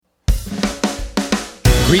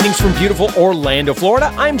Greetings from beautiful Orlando, Florida.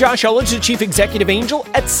 I'm Josh Elledge, the Chief Executive Angel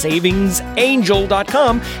at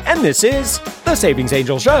SavingsAngel.com, and this is The Savings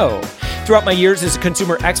Angel Show. Throughout my years as a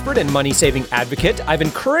consumer expert and money-saving advocate, I've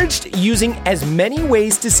encouraged using as many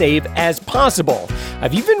ways to save as possible.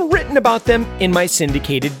 I've even written about them in my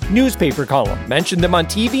syndicated newspaper column, mentioned them on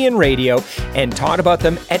TV and radio, and taught about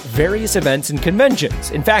them at various events and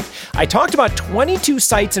conventions. In fact, I talked about 22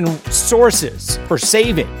 sites and sources for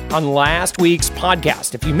saving on last week's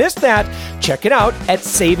podcast. If you missed that, check it out at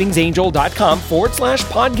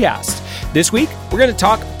savingsangel.com/podcast. This week, we're going to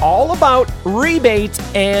talk all about rebates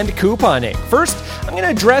and couponing. First, I'm going to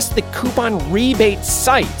address the coupon rebate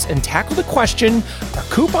sites and tackle the question, are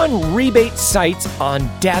coupon rebate sites on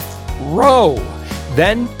death row?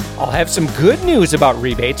 Then, I'll have some good news about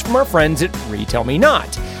rebates from our friends at Retail Me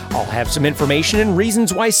Not. I'll have some information and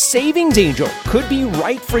reasons why Savings Angel could be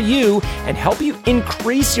right for you and help you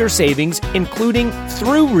increase your savings, including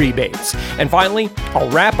through rebates. And finally, I'll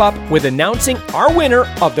wrap up with announcing our winner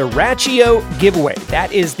of the Rachio giveaway.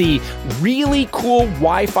 That is the really cool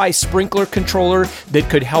Wi-Fi sprinkler controller that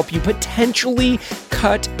could help you potentially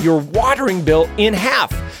cut your watering bill in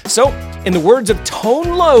half. So, in the words of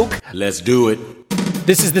Tone Loc, let's do it.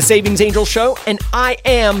 This is the Savings Angel Show, and I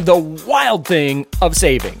am the wild thing of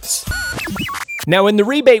savings. Now, in the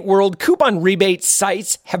rebate world, coupon rebate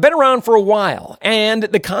sites have been around for a while, and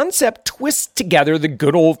the concept twists together the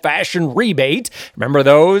good old-fashioned rebate, remember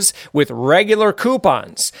those, with regular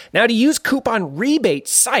coupons. Now, to use coupon rebate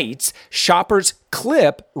sites, shoppers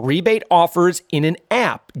clip rebate offers in an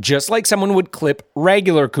app, just like someone would clip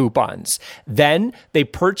regular coupons. Then, they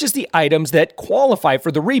purchase the items that qualify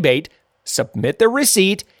for the rebate, submit their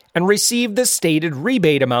receipt, and receive the stated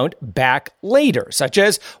rebate amount back later, such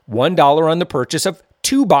as $1 on the purchase of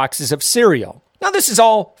 2 boxes of cereal. Now, this is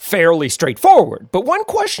all fairly straightforward, but one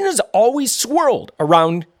question has always swirled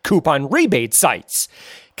around coupon rebate sites.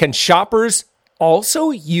 Can shoppers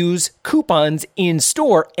also use coupons in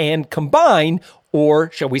store and combine,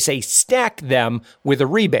 or shall we say stack them with a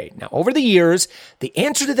rebate? Now, over the years, the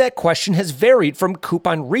answer to that question has varied from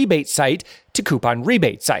coupon rebate site to coupon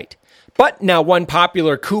rebate site. But now one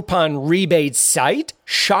popular coupon rebate site,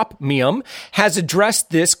 ShopMeum, has addressed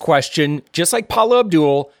this question, just like Paula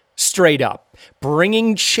Abdul, straight up,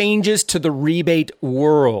 bringing changes to the rebate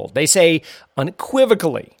world. They say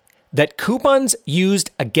unequivocally that coupons used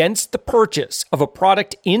against the purchase of a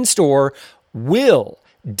product in store will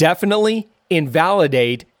definitely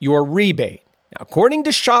invalidate your rebate. Now, according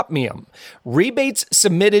to ShopMeum, rebates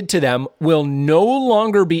submitted to them will no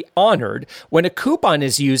longer be honored when a coupon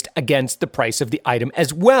is used against the price of the item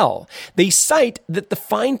as well. They cite that the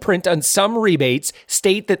fine print on some rebates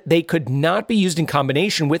state that they could not be used in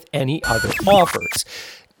combination with any other offers.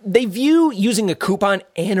 They view using a coupon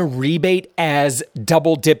and a rebate as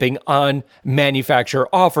double dipping on manufacturer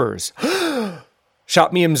offers.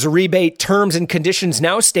 ShopMeum's rebate terms and conditions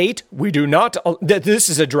now state, this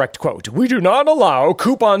is a direct quote, "We do not allow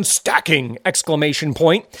coupon stacking!" At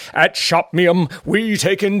ShopMeum, we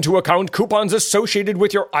take into account coupons associated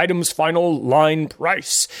with your item's final line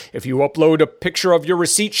price. If you upload a picture of your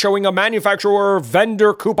receipt showing a manufacturer or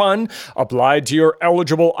vendor coupon applied to your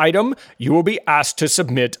eligible item, you will be asked to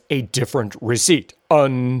submit a different receipt.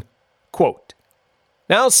 Unquote.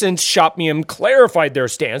 Now, since ShopMeum clarified their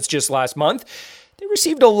stance just last month, they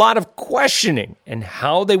received a lot of questioning and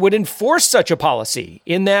how they would enforce such a policy,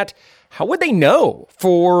 in that, how would they know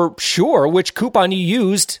for sure which coupon you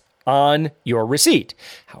used on your receipt?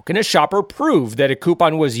 How can a shopper prove that a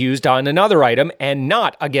coupon was used on another item and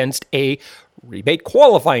not against a rebate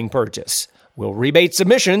qualifying purchase? Will rebate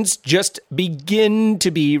submissions just begin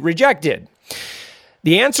to be rejected?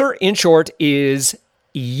 The answer, in short, is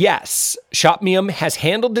yes. ShopMeum has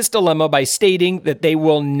handled this dilemma by stating that they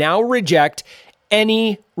will now reject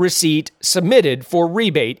any receipt submitted for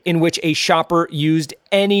rebate in which a shopper used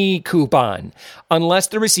any coupon, unless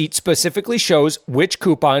the receipt specifically shows which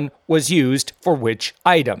coupon was used for which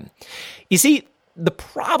item. You see, the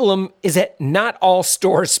problem is that not all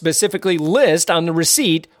stores specifically list on the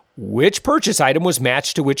receipt which purchase item was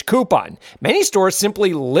matched to which coupon. Many stores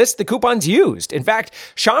simply list the coupons used. In fact,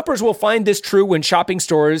 shoppers will find this true when shopping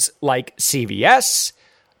stores like CVS,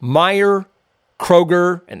 Meijer,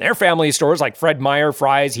 Kroger, and their family stores like Fred Meyer,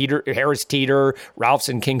 Fry's, Harris Teeter, Ralph's,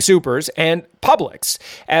 and King Soopers, and Publix,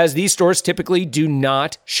 as these stores typically do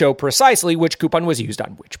not show precisely which coupon was used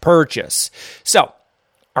on which purchase. So,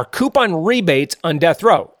 are coupon rebates on death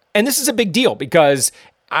row? And this is a big deal because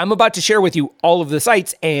I'm about to share with you all of the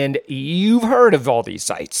sites, and you've heard of all these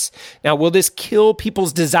sites. Now, will this kill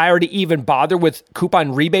people's desire to even bother with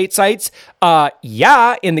coupon rebate sites?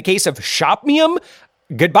 Yeah, in the case of ShopMeum,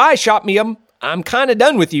 goodbye, Shopmium. I'm kind of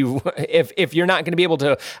done with you if you're not going to be able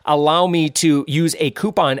to allow me to use a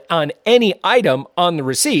coupon on any item on the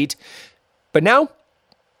receipt. But now,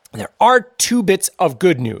 there are 2 bits of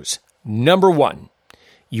good news. Number 1,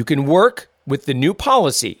 you can work with the new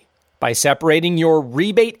policy by separating your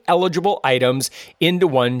rebate-eligible items into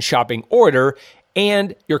one shopping order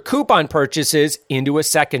and your coupon purchases into a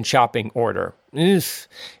second shopping order. It's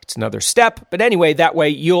another step, but anyway, that way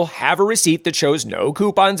you'll have a receipt that shows no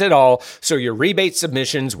coupons at all, so your rebate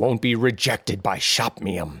submissions won't be rejected by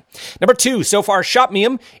Shopmium. Number 2, so far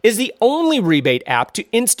Shopmium is the only rebate app to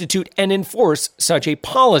institute and enforce such a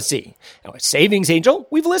policy. Now at Savings Angel,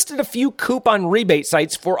 we've listed a few coupon rebate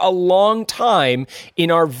sites for a long time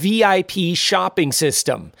in our VIP shopping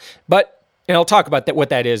system, and I'll talk about what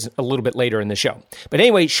that is a little bit later in the show. But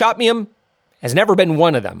anyway, Shopmium has never been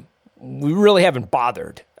one of them. We really haven't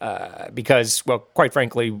bothered because, well, quite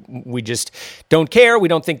frankly, we just don't care. We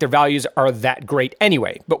don't think their values are that great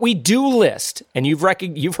anyway. But we do list, and you've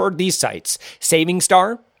heard these sites, Saving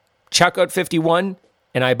Star, Checkout 51,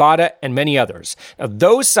 and Ibotta, and many others. Now,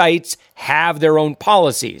 those sites have their own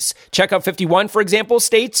policies. Checkout 51, for example,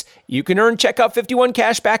 states you can earn Checkout 51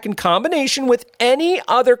 cash back in combination with any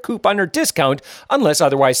other coupon or discount unless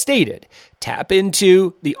otherwise stated. Tap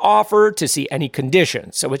into the offer to see any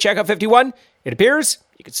conditions. So with Checkout 51, it appears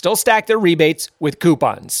you can still stack their rebates with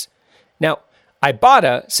coupons. Now,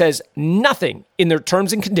 Ibotta says nothing in their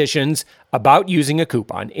terms and conditions about using a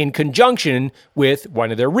coupon in conjunction with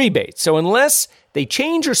one of their rebates. So unless they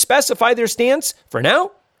change or specify their stance, for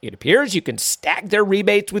now, it appears you can stack their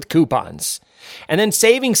rebates with coupons. And then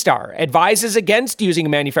Saving Star advises against using a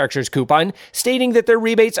manufacturer's coupon, stating that their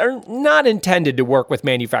rebates are not intended to work with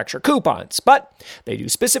manufacturer coupons. But they do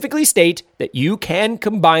specifically state that you can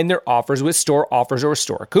combine their offers with store offers or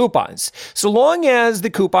store coupons. So long as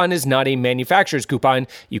the coupon is not a manufacturer's coupon,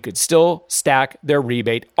 you could still stack their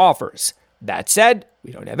rebate offers. That said,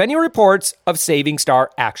 we don't have any reports of Saving Star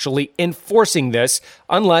actually enforcing this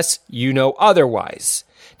unless you know otherwise.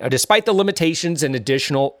 Now, despite the limitations and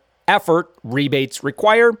additional effort rebates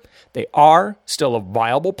require, they are still a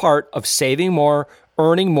viable part of saving more,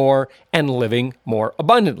 earning more, and living more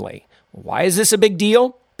abundantly. Why is this a big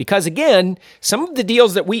deal? Because again, some of the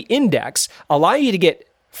deals that we index allow you to get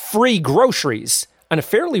free groceries on a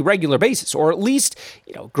fairly regular basis, or at least,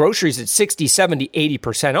 groceries at 60, 70,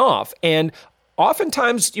 80% off. And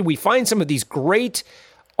oftentimes we find some of these great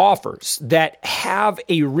offers that have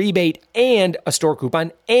a rebate and a store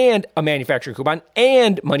coupon and a manufacturer coupon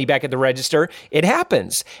and money back at the register. It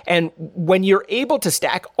happens. And when you're able to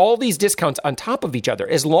stack all these discounts on top of each other,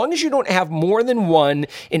 as long as you don't have more than one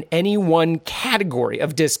in any one category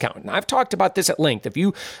of discount. And I've talked about this at length. If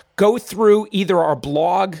you go through either our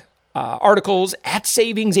blog articles at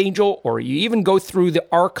Savings Angel, or you even go through the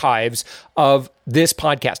archives of this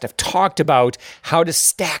podcast, I've talked about how to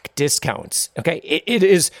stack discounts. Okay, it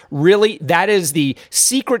is really, that is the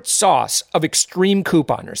secret sauce of extreme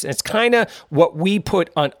couponers. And it's kind of what we put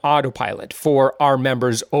on autopilot for our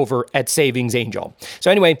members over at Savings Angel. So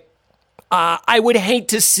anyway, I would hate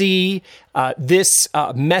to see this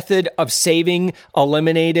method of saving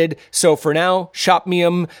eliminated. So for now,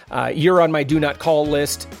 Shopmium, you're on my do not call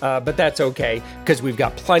list, but that's okay because we've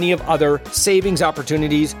got plenty of other savings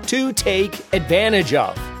opportunities to take advantage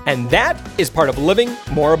of. And that is part of living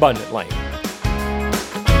more abundantly.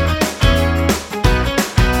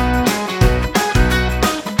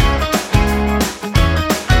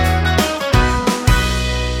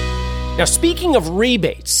 Now, speaking of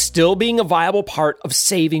rebates still being a viable part of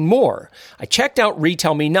saving more, I checked out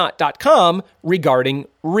RetailMeNot.com regarding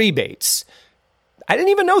rebates. I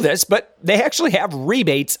didn't even know this, but they actually have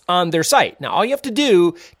rebates on their site. Now, all you have to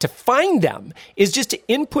do to find them is just to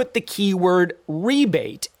input the keyword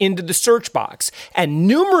rebate into the search box, and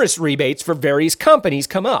numerous rebates for various companies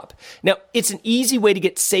come up. Now, it's an easy way to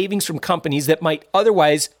get savings from companies that might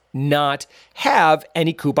otherwise not have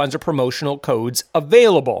any coupons or promotional codes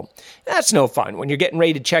available. That's no fun when you're getting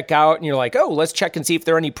ready to check out and you're like, oh, let's check and see if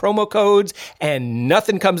there are any promo codes, and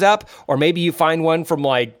nothing comes up. Or maybe you find one from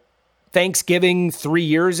like Thanksgiving 3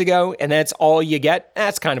 years ago, and that's all you get.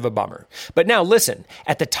 That's kind of a bummer. But now listen,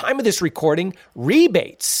 at the time of this recording,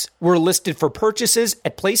 rebates were listed for purchases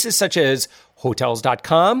at places such as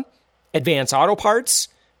Hotels.com, Advance Auto Parts,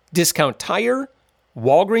 Discount Tire,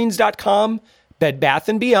 Walgreens.com, Bed Bath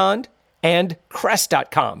 & Beyond, and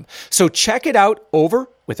Crest.com. So check it out over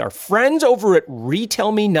with our friends over at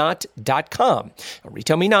RetailMeNot.com.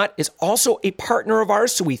 RetailMeNot is also a partner of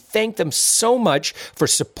ours, so we thank them so much for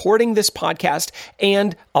supporting this podcast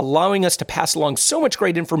and allowing us to pass along so much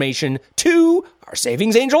great information to our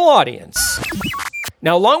Savings Angel audience.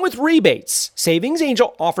 Now, along with rebates, Savings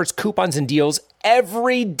Angel offers coupons and deals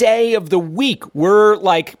every day of the week. We're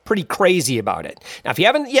pretty crazy about it. Now, if you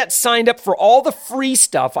haven't yet signed up for all the free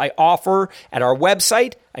stuff I offer at our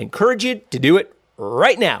website, I encourage you to do it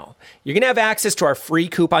right now. You're going to have access to our free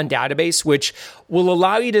coupon database, which will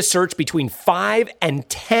allow you to search between 5 and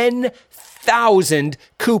 10,000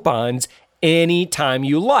 coupons anytime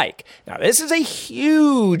you like. Now, this is a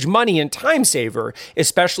huge money and time saver,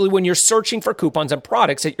 especially when you're searching for coupons on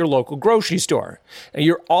products at your local grocery store. Now,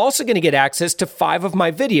 you're also going to get access to 5 of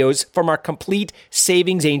my videos from our complete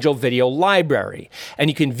Savings Angel video library. And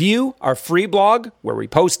you can view our free blog where we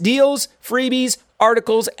post deals, freebies,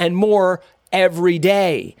 articles, and more every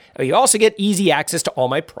day. Now, you also get easy access to all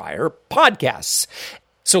my prior podcasts.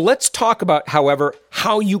 So let's talk about, however,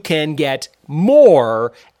 how you can get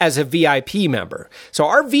more as a VIP member. So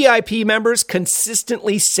our VIP members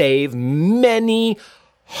consistently save many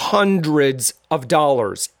hundreds of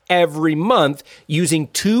dollars every month using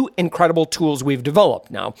 2 incredible tools we've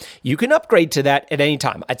developed. Now, you can upgrade to that at any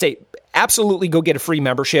time. I'd say absolutely go get a free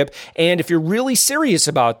membership. And if you're really serious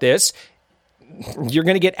about this, you're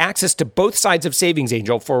going to get access to both sides of Savings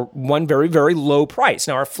Angel for one very, very low price.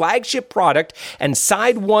 Now, our flagship product and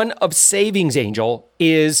side one of Savings Angel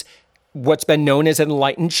is what's been known as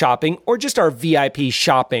Enlightened Shopping, or just our VIP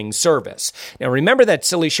shopping service. Now, remember that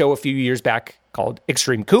silly show a few years back called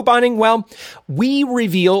Extreme Couponing? Well, we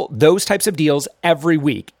reveal those types of deals every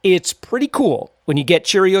week. It's pretty cool when you get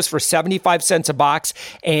Cheerios for 75 cents a box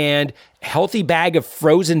and a healthy bag of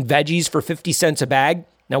frozen veggies for 50 cents a bag.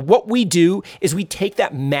 Now, what we do is we take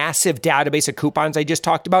that massive database of coupons I just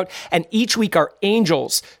talked about, and each week our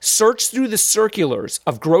angels search through the circulars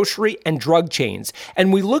of grocery and drug chains,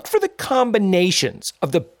 and we look for the combinations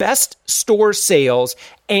of the best store sales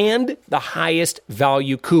and the highest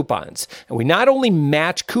value coupons. And we not only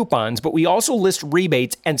match coupons, but we also list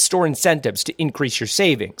rebates and store incentives to increase your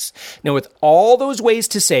savings. Now, with all those ways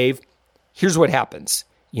to save, here's what happens.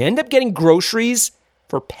 You end up getting groceries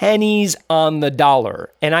for pennies on the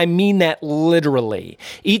dollar. And I mean that literally.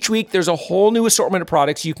 Each week, there's a whole new assortment of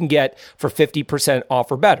products you can get for 50%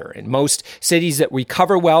 off or better. In most cities that we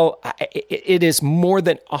cover well, it is more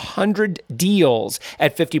than 100 deals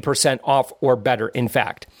at 50% off or better, in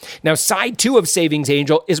fact. Now, side 2 of Savings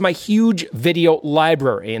Angel is my huge video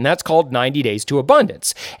library, and that's called 90 Days to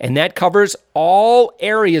Abundance. And that covers all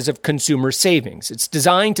areas of consumer savings. It's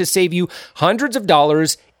designed to save you hundreds of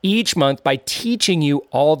dollars each month by teaching you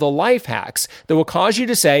all the life hacks that will cause you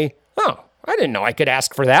to say, oh, I didn't know I could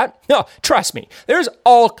ask for that. No, trust me, there's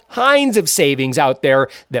all kinds of savings out there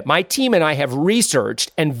that my team and I have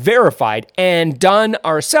researched and verified and done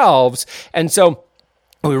ourselves. And so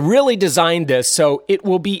we really designed this so it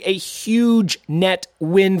will be a huge net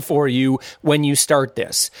win for you when you start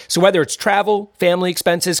this. So whether it's travel, family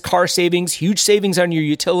expenses, car savings, huge savings on your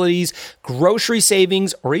utilities, grocery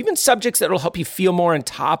savings, or even subjects that will help you feel more on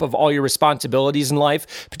top of all your responsibilities in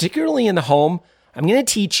life, particularly in the home, I'm going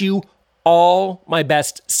to teach you all my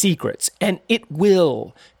best secrets, and it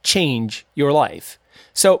will change your life.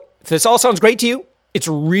 So if this all sounds great to you, it's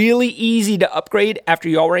really easy to upgrade after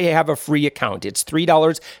you already have a free account. It's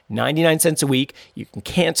 $3.99 a week. You can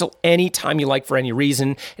cancel anytime you like for any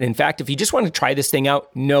reason. And in fact, if you just want to try this thing out,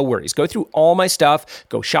 no worries. Go through all my stuff.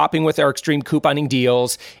 Go shopping with our extreme couponing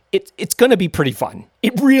deals. It's going to be pretty fun.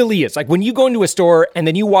 It really is. Like when you go into a store and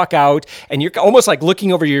then you walk out and you're almost like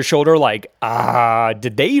looking over your shoulder like,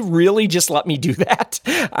 did they really just let me do that?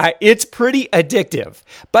 It's pretty addictive.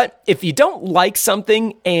 But if you don't like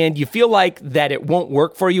something and you feel like that it won't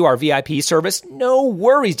work for you, our VIP service, no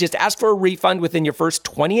worries. Just ask for a refund within your first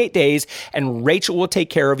 28 days and Rachel will take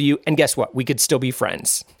care of you. And guess what? We could still be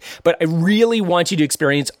friends. But I really want you to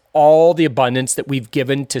experience all the abundance that we've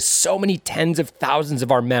given to so many tens of thousands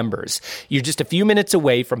of our members. You're just a few minutes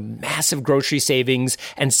away from massive grocery savings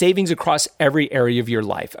and savings across every area of your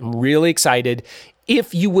life. I'm really excited.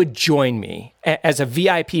 If you would join me as a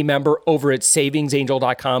VIP member over at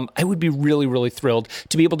savingsangel.com, I would be really, really thrilled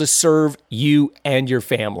to be able to serve you and your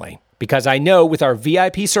family. Because I know with our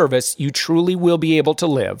VIP service, you truly will be able to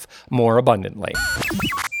live more abundantly.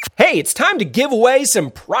 Hey, it's time to give away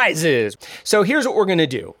some prizes. So here's what we're going to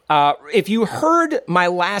do. If you heard my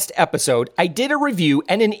last episode, I did a review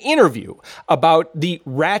and an interview about the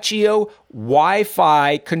Rachio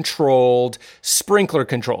Wi-Fi controlled sprinkler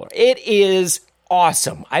controller. It is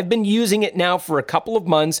awesome. I've been using it now for a couple of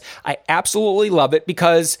months. I absolutely love it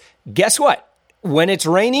because guess what? when it's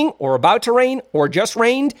raining or about to rain or just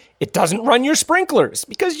rained, it doesn't run your sprinklers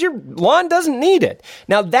because your lawn doesn't need it.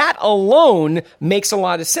 Now, that alone makes a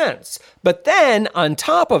lot of sense. But then on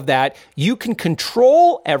top of that, you can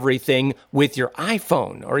control everything with your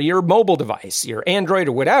iPhone or your mobile device, your Android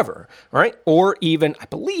or whatever, all right? Or even, I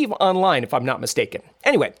believe, online, if I'm not mistaken.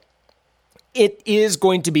 Anyway, it is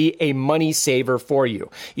going to be a money saver for you.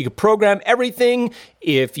 You can program everything.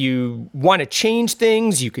 If you want to change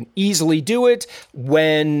things, you can easily do it.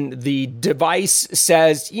 When the device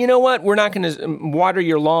says, you know what, we're not going to water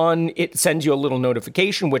your lawn, it sends you a little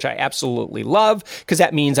notification, which I absolutely love because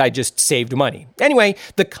that means I just saved money. Anyway,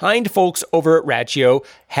 the kind folks over at Ratio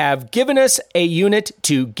have given us a unit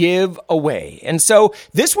to give away. And so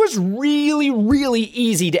this was really, really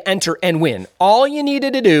easy to enter and win. All you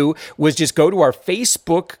needed to do was just go to our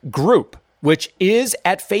Facebook group, which is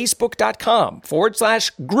at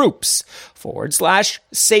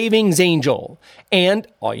facebook.com/groups/savings angel. And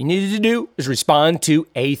all you needed to do is respond to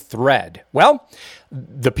a thread. Well,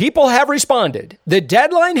 the people have responded. The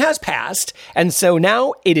deadline has passed. And so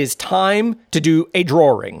now it is time to do a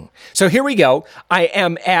drawing. So here we go. I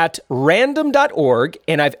am at random.org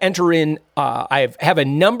and I've entered in, I have a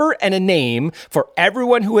number and a name for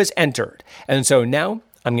everyone who has entered. And so now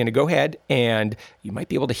I'm going to go ahead and you might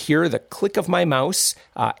be able to hear the click of my mouse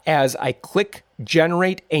as I click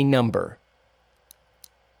generate a number.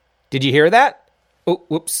 Did you hear that? Oh,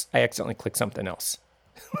 whoops. I accidentally clicked something else.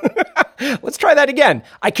 Let's try that again.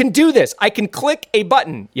 I can do this. I can click a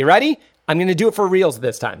button. You ready? I'm going to do it for reals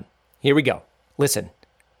this time. Here we go. Listen.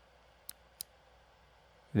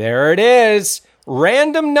 There it is.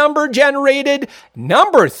 Random number generated.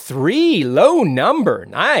 Number 3. Low number.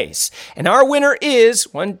 Nice. And our winner is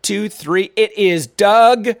 1, 2, 3. It is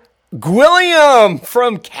Doug William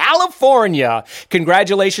from California.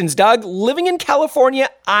 Congratulations, Doug. Living in California,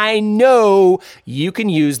 I know you can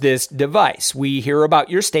use this device. We hear about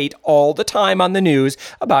your state all the time on the news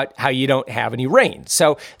about how you don't have any rain.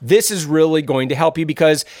 So this is really going to help you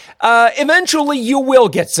because eventually you will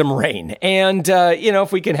get some rain. And,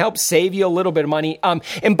 if we can help save you a little bit of money.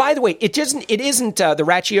 And by the way, the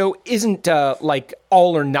Ratio isn't like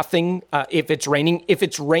all or nothing if it's raining. If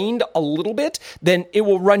it's rained a little bit, then it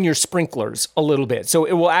will run your sprinklers a little bit. So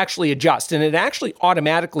it will actually adjust, and it actually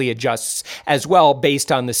automatically adjusts as well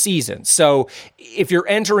based on the season. So if you're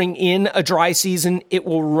entering in a dry season, it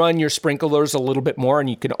will run your sprinklers a little bit more, and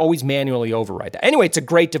you can always manually override that. Anyway, it's a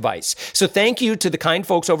great device. So thank you to the kind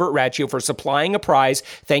folks over at Ratio for supplying a prize.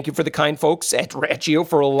 Thank you for the kind folks at Ratio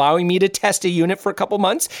for allowing me to test a unit for a couple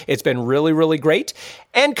months. It's been really, really great.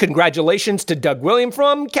 And congratulations to Doug William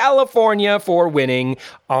from California for winning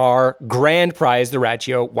our grand prize, the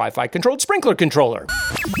Ratio Wi-Fi controlled sprinkler controller.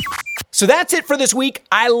 So that's it for this week.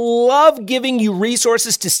 I love giving you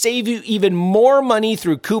resources to save you even more money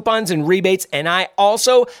through coupons and rebates, and I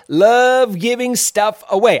also love giving stuff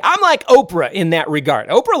away. I'm like Oprah in that regard.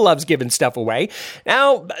 Oprah loves giving stuff away.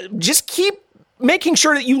 Now, just keep making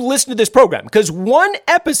sure that you listen to this program, because one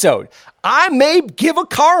episode, I may give a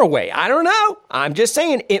car away. I don't know. I'm just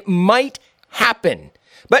saying it might happen.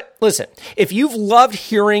 But listen, if you've loved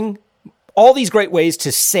hearing all these great ways to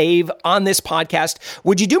save on this podcast,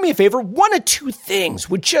 would you do me a favor? One of two things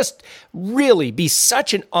would just really be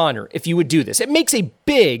such an honor if you would do this. It makes a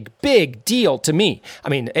big, big deal to me. I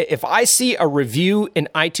mean, if I see a review in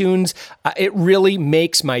iTunes, it really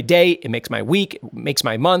makes my day, it makes my week, it makes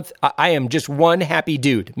my month. I am just one happy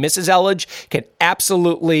dude. Mrs. Elledge can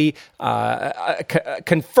absolutely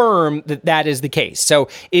confirm that that is the case. So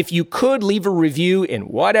if you could leave a review in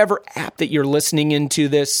whatever app that you're listening into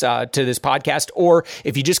this podcast, or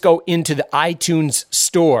if you just go into the iTunes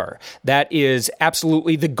store, that is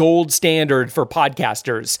absolutely the gold standard for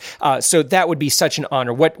podcasters. So that would be such an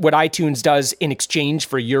honor. What iTunes does in exchange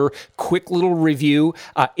for your quick little review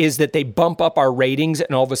is that they bump up our ratings,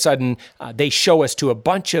 and all of a sudden they show us to a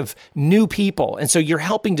bunch of new people. And so you're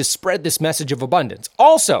helping to spread this message of abundance.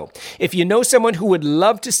 Also, if you know someone who would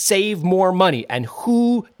love to save more money, and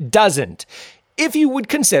who doesn't, if you would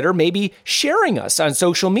consider maybe sharing us on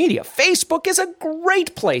social media. Facebook is a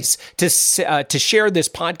great place to share this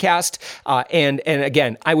podcast. And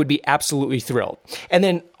again, I would be absolutely thrilled. And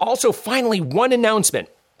then also, finally, one announcement.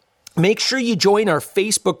 Make sure you join our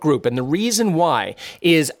Facebook group. And the reason why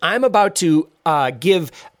is I'm about to give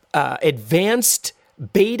advanced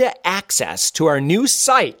beta access to our new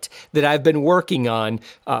site that I've been working on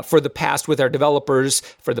with our developers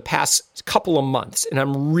for the past couple of months. And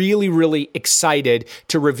I'm really, really excited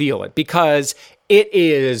to reveal it because it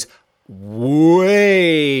is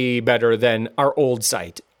way better than our old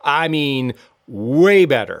site. I mean, way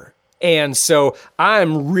better. And so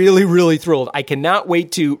I'm really, really thrilled. I cannot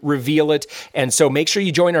wait to reveal it. And so make sure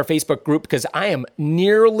you join our Facebook group because I am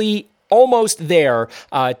nearly almost there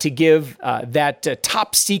to give that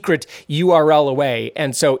top secret URL away.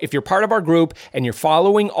 And so if you're part of our group and you're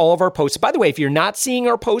following all of our posts, by the way, if you're not seeing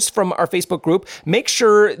our posts from our Facebook group, make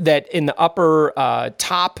sure that in the upper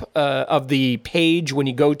top of the page when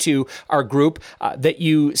you go to our group that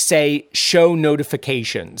you say show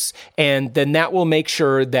notifications. And then that will make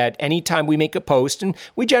sure that anytime we make a post, and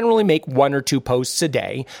we generally make 1 or 2 posts a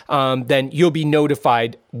day, then you'll be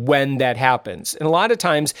notified when that happens. And a lot of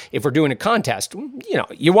times, if we're doing a contest,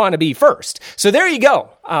 you want to be first. So there you go.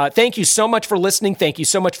 Thank you so much for listening. Thank you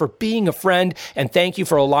so much for being a friend. And thank you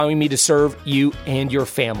for allowing me to serve you and your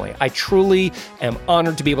family. I truly am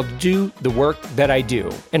honored to be able to do the work that I do.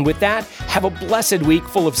 And with that, have a blessed week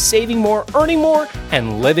full of saving more, earning more,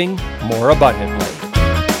 and living more abundantly.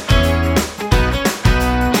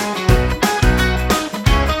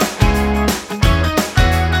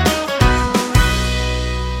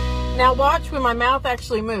 Now watch when my mouth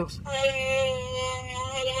actually moves.